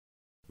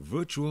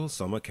Virtual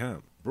Summer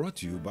Camp, brought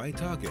to you by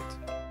Target.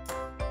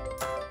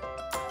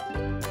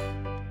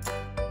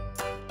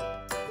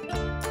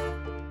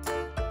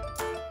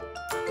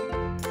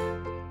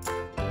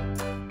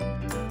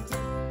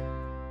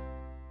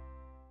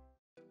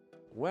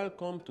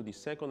 Welcome to the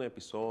second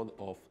episode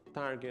of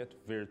Target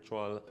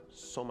Virtual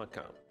Summer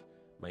Camp.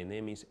 My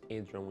name is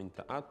Adrian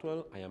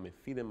Winter-Atwell. I am a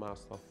FIDE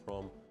master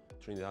from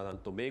Trinidad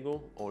and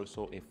Tobago,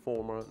 also a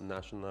former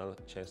national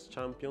chess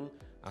champion,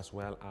 as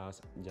well as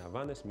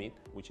Javan Smith,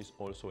 which is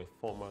also a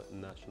former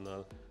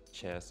national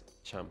chess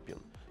champion.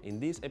 In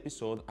this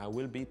episode, I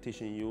will be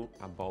teaching you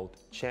about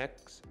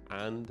checks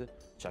and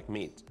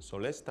checkmate. So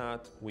let's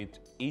start with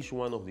each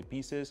one of the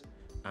pieces,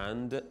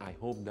 and I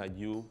hope that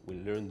you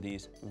will learn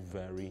this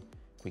very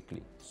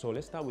quickly. So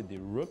let's start with the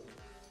rook.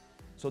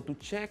 So to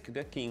check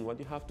the king, what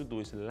you have to do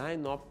is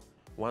line up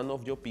one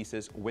of your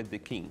pieces with the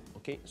king,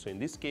 okay? So in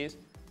this case,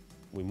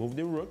 we move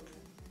the rook.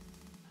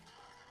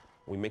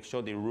 We make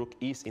sure the rook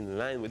is in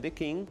line with the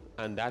king,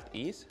 and that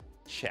is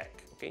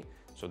check, okay?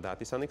 So that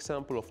is an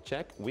example of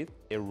check with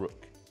a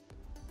rook.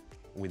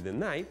 With the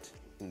knight,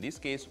 in this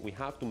case, we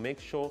have to make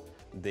sure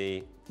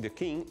the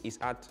king is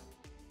at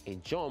a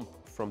jump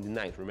from the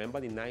knight. Remember,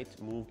 the knight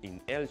moved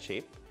in L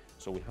shape.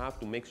 So we have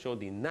to make sure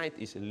the knight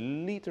is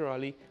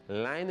literally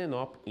lining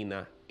up in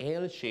a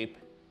L shape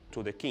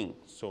to the king.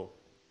 So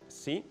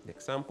see the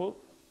example.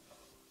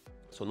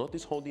 So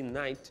notice how the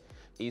knight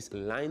is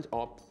lined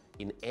up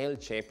in L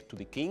shape to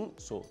the king.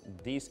 So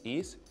this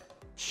is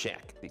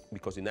check,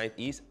 because the knight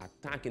is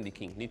attacking the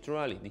king.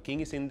 Literally, the king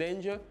is in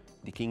danger,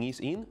 the king is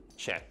in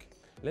check.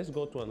 Let's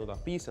go to another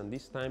piece, and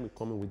this time we're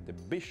coming with the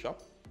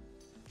bishop.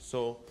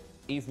 So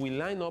if we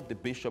line up the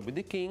bishop with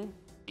the king,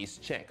 is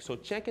check. So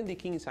checking the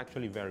king is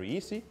actually very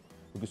easy.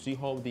 You can see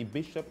how the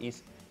bishop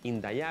is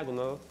in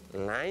diagonal,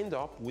 lined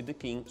up with the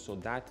king, so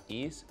that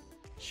is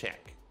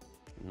check.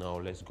 Now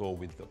let's go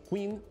with the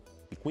queen.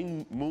 The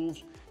queen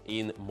moves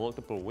in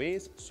multiple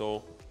ways,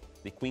 so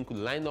the queen could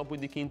line up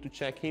with the king to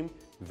check him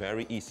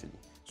very easily.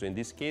 So in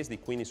this case, the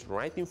queen is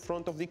right in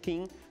front of the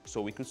king,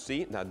 so we could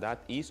see that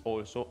that is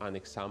also an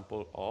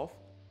example of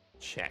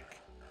check.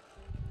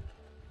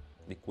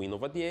 The queen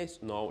over there is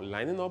now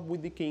lining up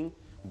with the king,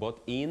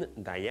 but in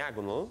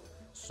diagonal.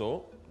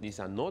 So this is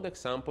another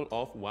example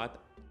of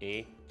what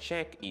a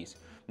check is.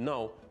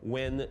 Now,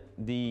 when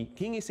the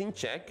king is in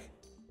check,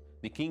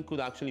 the king could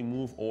actually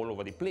move all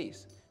over the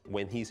place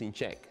when he's in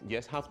check. You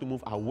just have to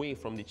move away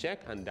from the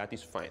check, and that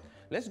is fine.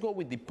 Let's go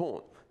with the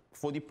pawn.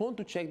 For the pawn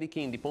to check the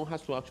king, the pawn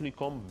has to actually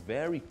come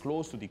very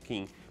close to the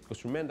king,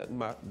 because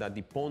remember that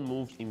the pawn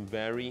moves in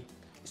very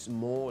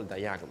small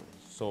diagonals.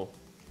 So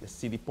let's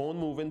see the pawn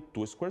moving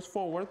 2 squares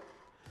forward.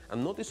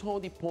 And notice how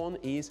the pawn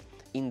is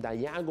in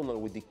diagonal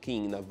with the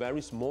king, in a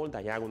very small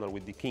diagonal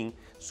with the king.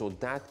 So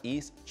that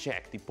is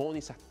check. The pawn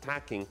is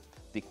attacking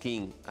the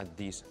king at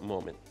this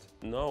moment.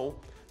 Now,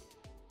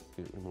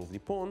 we remove the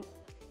pawn.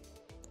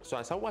 So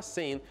as I was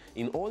saying,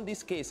 in all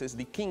these cases,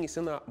 the king is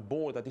on a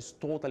board that is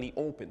totally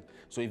open.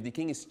 So if the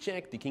king is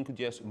checked, the king could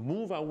just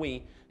move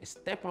away,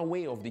 step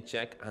away of the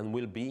check, and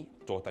will be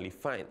totally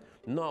fine.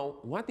 Now,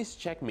 what is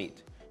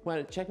checkmate?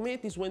 Well,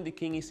 checkmate is when the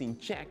king is in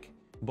check,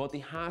 but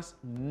it has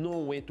no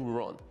way to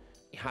run.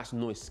 It has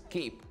no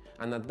escape.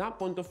 And at that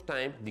point of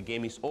time, the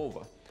game is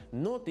over.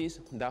 Notice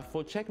that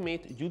for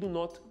checkmate, you do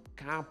not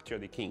capture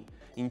the king.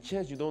 In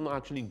chess, you don't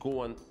actually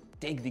go and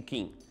take the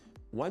king.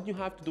 What you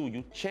have to do,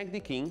 you check the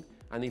king,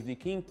 and if the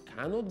king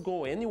cannot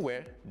go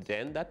anywhere,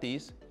 then that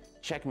is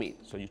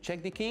checkmate. So you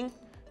check the king.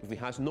 If it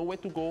has nowhere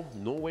to go,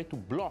 nowhere to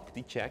block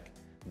the check,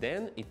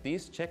 then it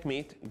is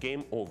checkmate,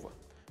 game over.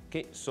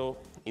 Okay, so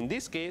in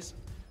this case,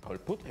 I will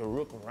put a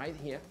rook right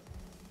here.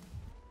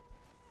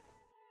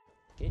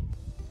 Okay.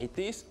 It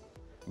is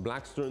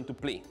black's turn to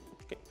play.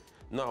 Okay.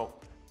 Now,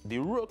 the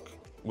rook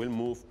will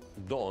move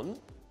down.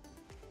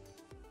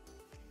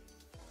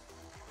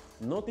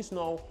 Notice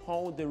now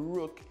how the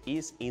rook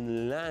is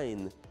in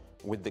line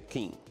with the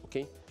king,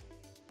 okay?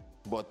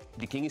 But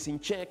the king is in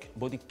check,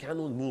 but it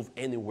cannot move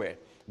anywhere.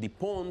 The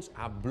pawns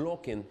are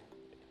blocking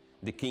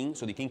the king,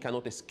 so the king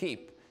cannot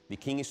escape. The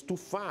king is too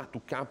far to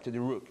capture the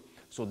rook.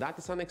 So that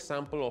is an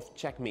example of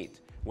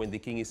checkmate, when the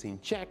king is in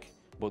check,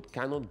 but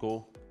cannot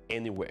go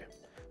anywhere.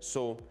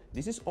 So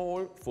this is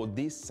all for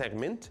this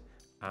segment.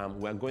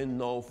 We are going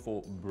now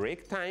for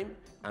break time,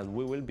 and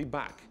we will be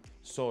back.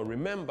 So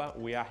remember,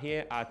 we are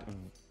here at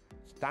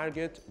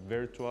Target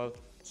Virtual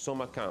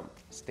Summer Camp.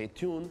 Stay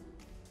tuned.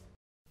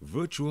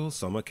 Virtual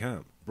Summer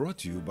Camp, brought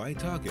to you by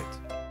Target.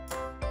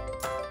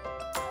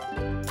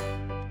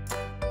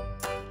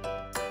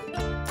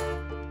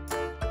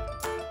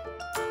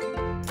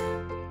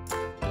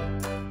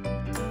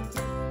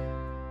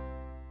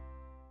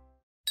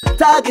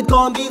 Target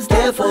corned beef's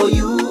there for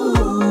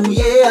you,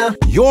 yeah.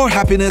 Your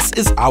happiness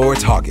is our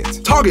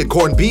target. Target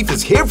corned beef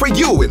is here for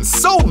you in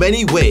so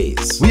many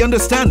ways. We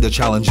understand the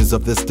challenges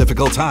of this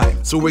difficult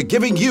time, so we're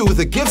giving you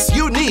the gifts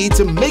you need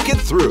to make it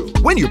through.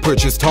 When you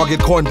purchase Target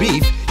corned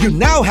beef, you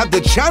now have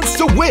the chance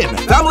to win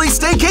family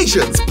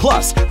staycations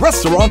plus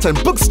restaurant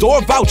and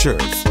bookstore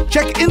vouchers.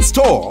 Check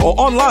in-store or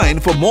online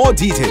for more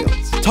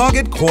details.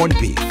 Target corned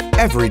beef.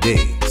 Every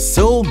day,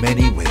 so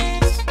many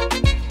ways.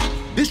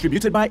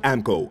 Distributed by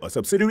AMCO, a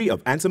subsidiary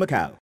of Answer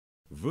Macau.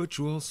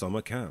 Virtual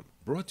Summer Camp,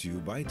 brought to you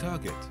by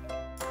Target.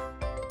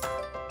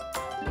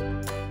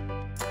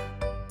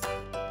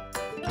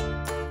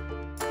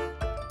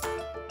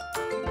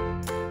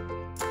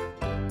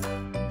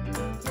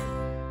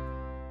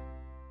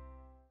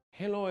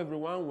 Hello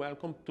everyone,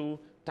 welcome to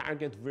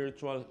Target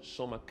Virtual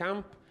Summer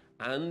Camp,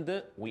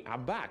 and we are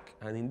back.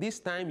 And in this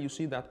time you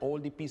see that all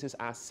the pieces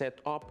are set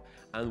up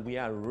and we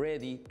are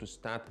ready to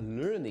start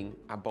learning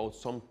about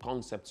some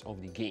concepts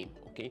of the game,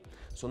 okay?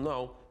 So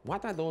now,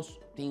 what are those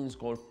things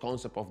called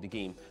concept of the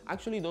game?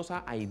 Actually, those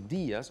are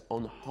ideas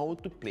on how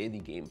to play the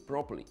game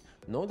properly.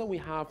 Now that we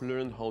have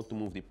learned how to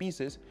move the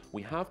pieces,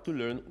 we have to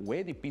learn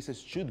where the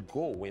pieces should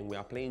go when we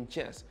are playing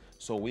chess,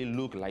 so we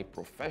look like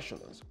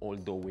professionals,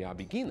 although we are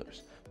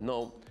beginners.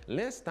 Now,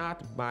 let's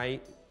start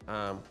by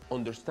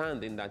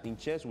understanding that in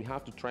chess we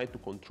have to try to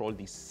control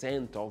the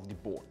center of the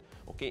board.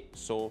 Okay,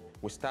 so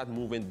we start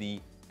moving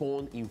the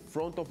pawn in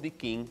front of the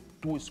king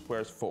 2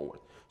 squares forward.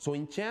 So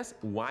in chess,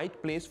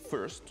 white plays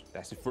first.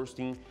 That's the first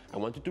thing I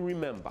want you to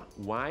remember.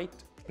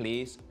 White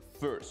plays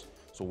first.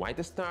 So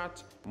white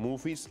starts,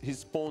 move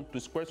his pawn 2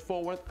 squares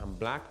forward, and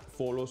black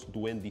follows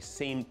doing the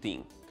same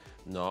thing.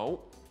 Now,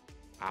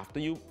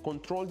 after you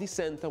control the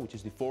center, which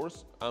is the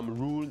first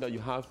rule that you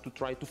have to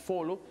try to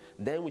follow,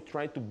 then we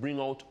try to bring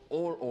out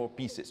all our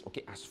pieces,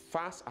 okay, as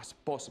fast as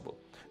possible.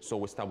 So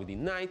we start with the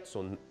knight,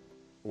 so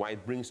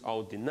white brings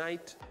out the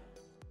knight.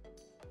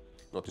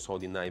 Notice how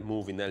the knight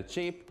moves in L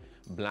shape.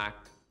 Black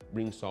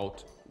brings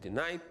out the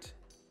knight.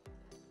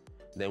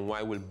 Then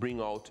white will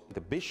bring out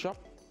the bishop.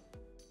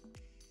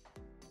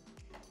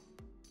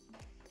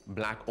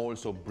 Black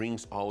also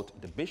brings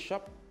out the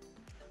bishop.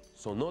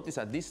 So notice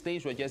at this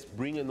stage we're just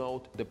bringing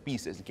out the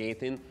pieces,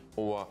 getting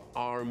our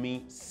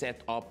army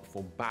set up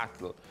for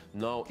battle.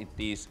 Now it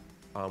is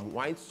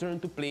white's turn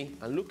to play,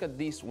 and look at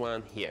this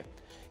one here.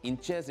 In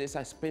chess there's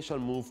a special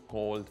move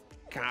called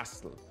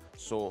castle.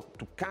 So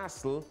to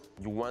castle,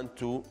 you want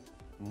to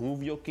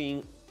move your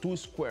king 2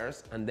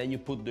 squares and then you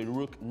put the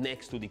rook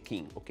next to the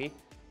king, okay?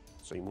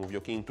 So you move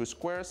your king 2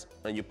 squares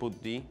and you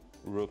put the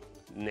rook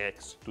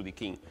next to the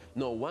king.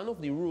 Now, one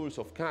of the rules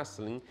of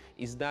castling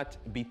is that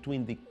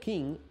between the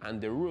king and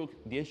the rook,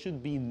 there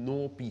should be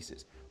no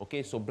pieces.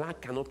 Okay, so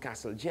black cannot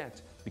castle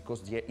yet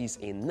because there is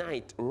a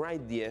knight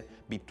right there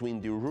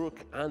between the rook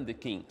and the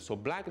king. So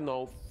black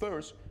now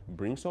first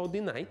brings out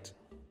the knight,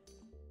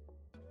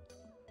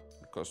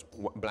 because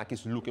black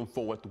is looking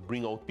forward to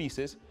bring out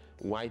pieces.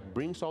 White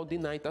brings out the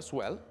knight as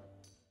well.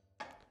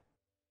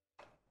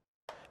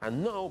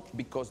 And now,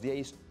 because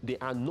there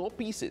are no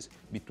pieces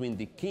between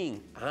the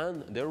king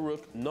and the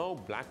rook, now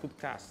black could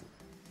castle.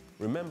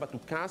 Remember, to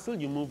castle,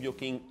 you move your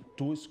king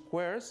 2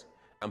 squares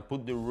and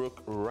put the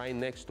rook right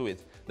next to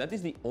it. That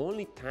is the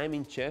only time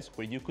in chess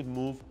where you could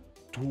move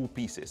 2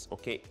 pieces,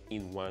 okay,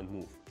 in one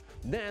move.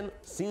 Then,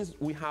 since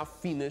we have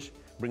finished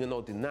bringing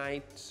out the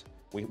knight,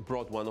 we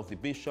brought one of the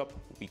bishop,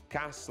 we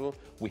castle,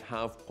 we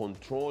have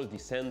controlled the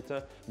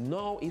center.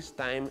 Now it's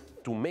time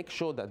to make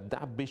sure that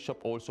that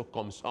bishop also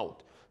comes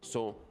out.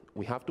 So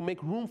we have to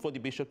make room for the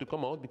bishop to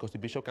come out because the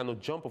bishop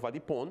cannot jump over the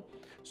pawn.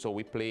 So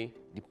we play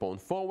the pawn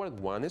forward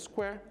 1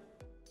 square.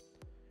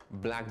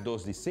 Black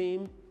does the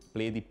same,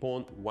 play the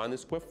pawn 1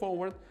 square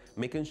forward,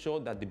 making sure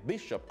that the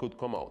bishop could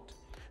come out.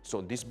 So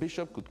this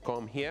bishop could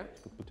come here,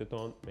 could put it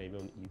on maybe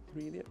on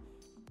e3 there.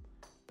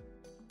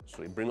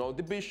 So we bring out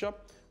the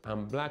bishop,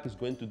 and black is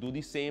going to do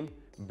the same,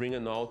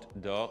 bringing out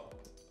the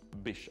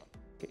bishop.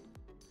 Okay.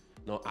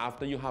 Now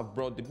after you have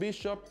brought the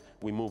bishop,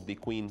 we move the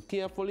queen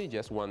carefully,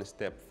 just 1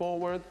 step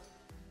forward.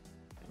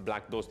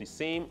 Black does the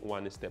same,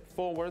 1 step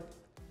forward.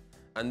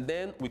 And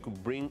then we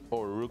could bring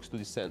our rooks to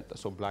the center.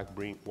 So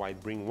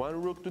white bring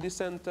 1 rook to the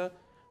center,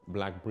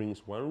 black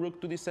brings 1 rook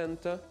to the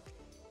center,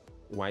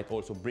 white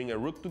also bring a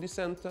rook to the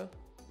center,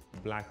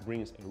 black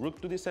brings a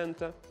rook to the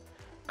center.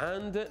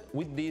 And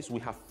with this, we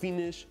have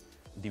finished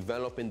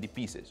developing the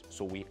pieces.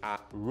 So we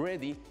are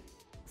ready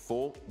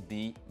for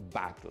the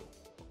battle,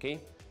 okay?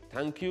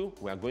 Thank you.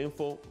 We are going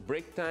for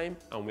break time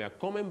and we are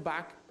coming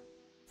back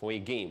for a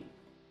game.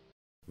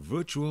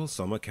 Virtual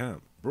Summer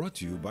Camp, brought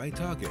to you by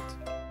Target.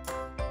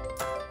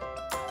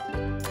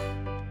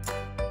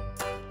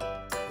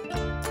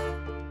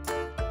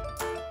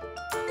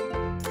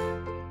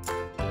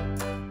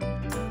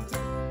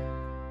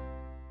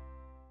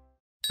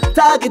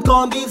 Target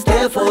corned beef's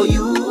there for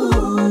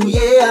you,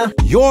 yeah.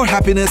 Your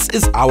happiness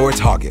is our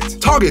target.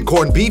 Target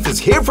corned beef is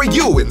here for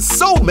you in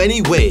so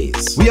many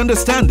ways. We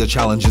understand the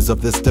challenges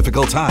of this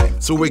difficult time,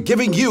 so we're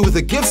giving you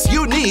the gifts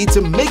you need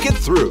to make it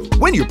through.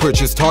 When you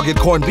purchase Target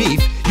corned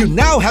beef, you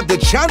now have the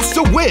chance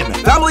to win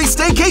family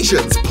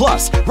staycations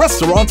plus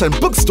restaurant and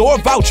bookstore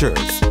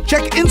vouchers.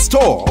 Check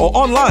in-store or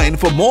online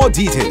for more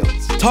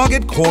details.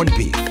 Target corned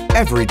beef.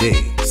 Every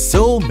day,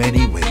 so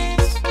many ways.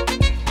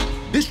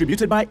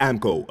 Distributed by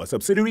AMCO, a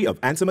subsidiary of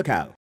Answer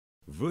Macau.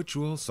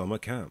 Virtual Summer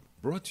Camp,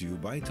 brought to you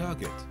by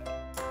Target.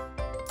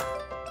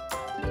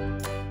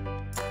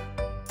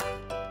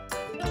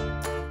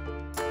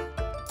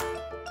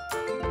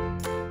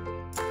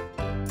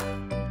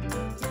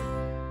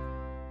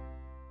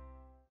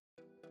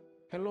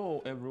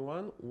 Hello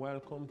everyone,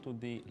 welcome to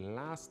the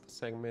last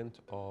segment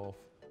of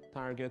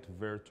Target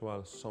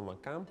Virtual Summer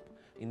Camp.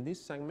 In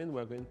this segment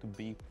we're going to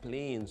be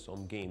playing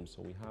some games.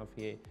 So we have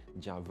here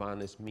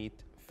Javanna Smith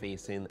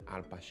facing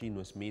Al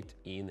Pacino Smith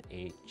in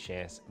a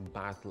chess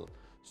battle.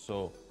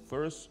 So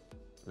first,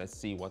 let's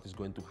see what is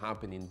going to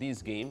happen in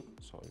this game.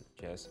 So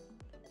just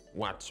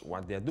watch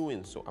what they're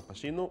doing. So Al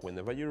Pacino,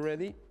 whenever you're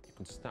ready, you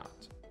can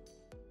start.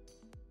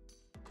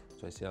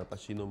 So I see Al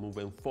Pacino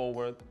moving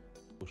forward,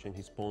 pushing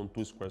his pawn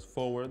 2 squares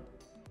forward.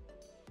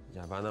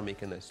 Javanna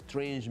making a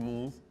strange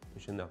move,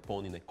 pushing the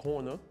pawn in a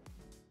corner.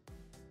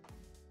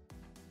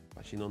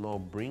 Pacino now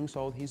brings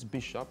out his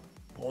bishop,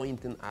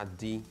 pointing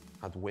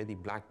at where the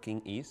black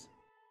king is.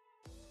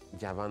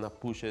 Javanna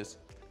pushes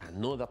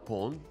another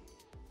pawn.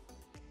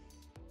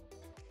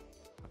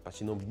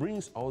 Pacino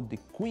brings out the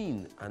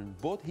queen, and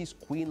both his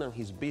queen and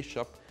his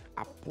bishop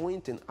are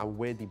pointing at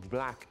where the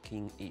black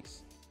king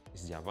is.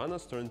 It's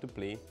Javanna's turn to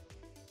play,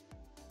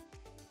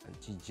 and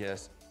she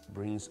just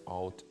brings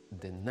out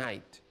the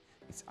knight.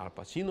 It's Al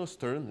Pacino's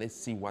turn. Let's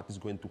see what is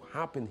going to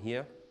happen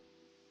here.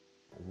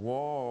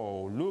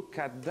 Whoa, look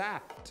at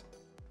that.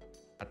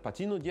 Al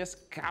Pacino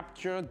just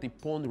captured the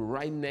pawn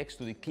right next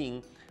to the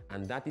king,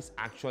 and that is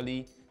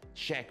actually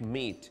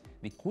checkmate.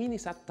 The queen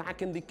is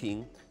attacking the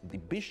king, the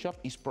bishop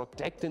is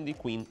protecting the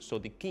queen, so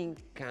the king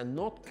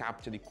cannot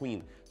capture the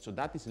queen. So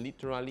that is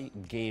literally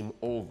game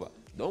over.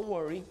 Don't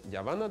worry,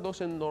 Javanna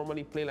doesn't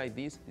normally play like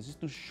this. This is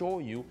to show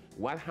you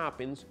what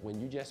happens when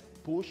you just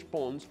push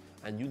pawns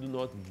and you do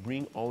not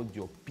bring out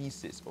your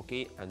pieces,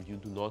 okay? And you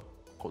do not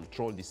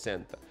control the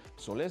center.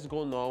 So let's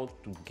go now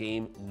to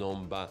game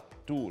number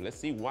 2. Let's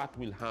see what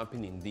will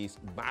happen in this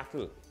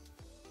battle.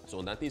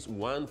 So that is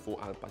 1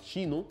 for Al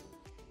Pacino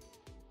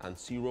and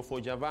 0 for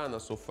Javanna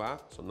so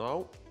far. So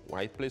now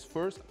white plays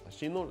first. Al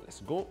Pacino,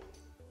 let's go.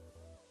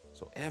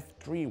 So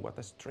F3, what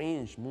a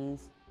strange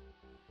move.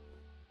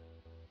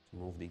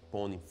 Move the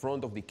pawn in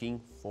front of the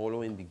king,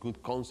 following the good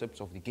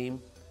concepts of the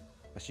game.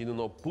 Pacino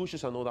now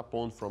pushes another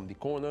pawn from the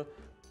corner.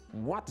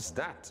 What is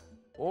that?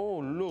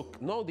 Oh,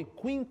 look, now the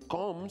queen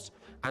comes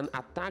and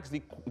attacks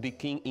the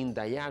king in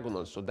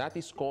diagonal. So that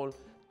is called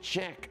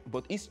check,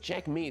 but it's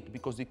checkmate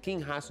because the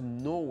king has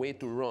no way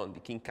to run. The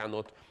king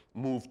cannot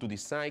move to the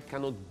side,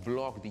 cannot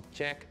block the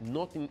check.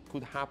 Nothing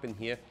could happen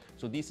here.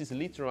 So this is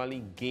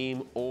literally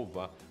game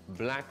over.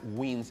 Black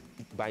wins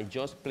by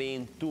just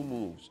playing 2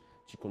 moves.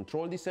 She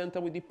controlled the center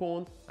with the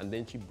pawn, and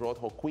then she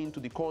brought her queen to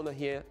the corner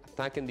here,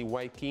 attacking the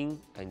white king,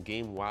 and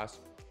game was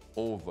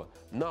over.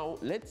 Now,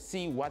 let's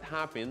see what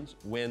happens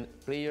when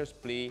players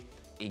play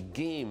a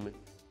game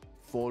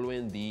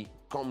following the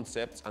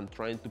concepts and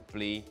trying to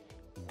play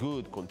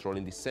good,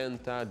 controlling the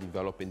center,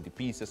 developing the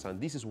pieces,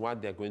 and this is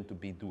what they're going to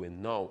be doing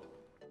now.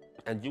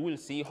 And you will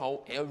see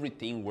how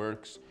everything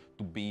works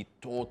to be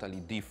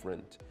totally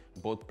different.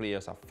 Both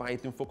players are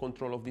fighting for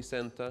control of the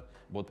center.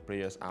 Both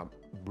players are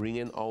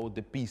bringing out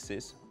the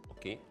pieces,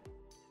 okay?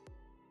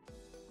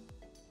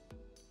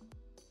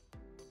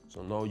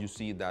 So now you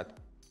see that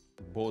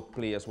both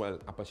players, well,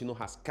 Al Pacino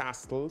has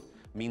castled,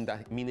 meaning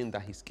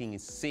that his king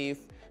is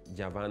safe.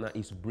 Javanna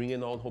is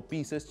bringing out her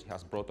pieces. She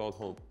has brought out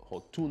her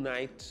 2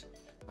 knights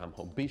and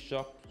her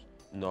bishop.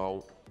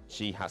 Now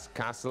she has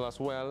castled as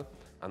well,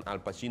 and Al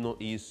Pacino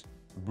is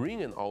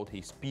bringing out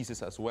his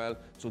pieces as well.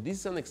 So this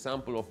is an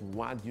example of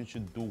what you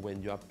should do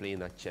when you are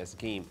playing a chess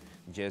game.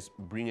 Just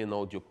bringing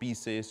out your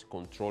pieces,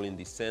 controlling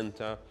the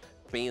center,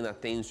 paying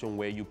attention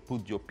where you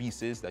put your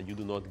pieces, that you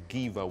do not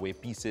give away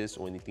pieces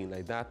or anything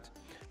like that.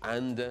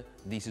 And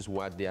this is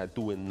what they are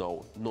doing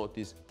now.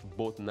 Notice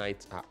both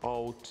knights are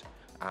out,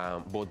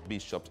 both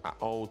bishops are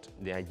out.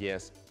 They are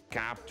just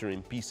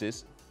capturing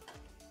pieces.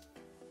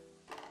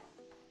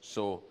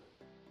 So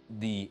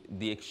the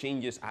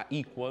exchanges are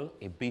equal,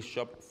 a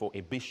bishop for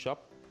a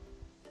bishop.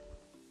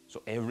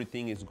 So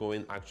everything is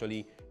going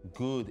actually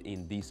good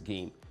in this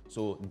game.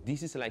 So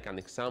this is like an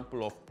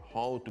example of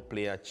how to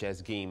play a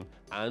chess game.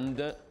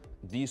 And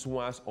this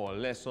was our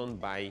lesson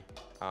by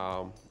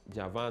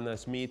Javanna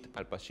Smith,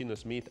 Al Pacino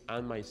Smith,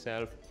 and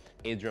myself,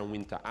 Adrian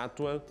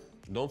Winter-Atwell.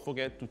 Don't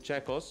forget to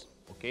check us,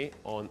 okay,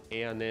 on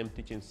A&M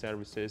Teaching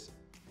Services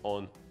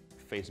on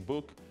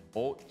Facebook,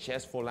 or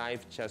Chess for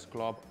Life Chess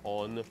Club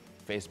on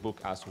Facebook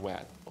as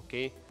well,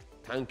 okay?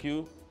 Thank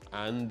you,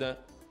 and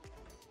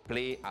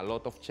play a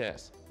lot of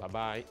chess.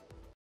 Bye-bye.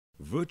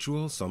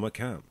 Virtual Summer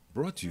Camp,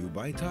 brought to you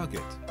by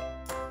Target.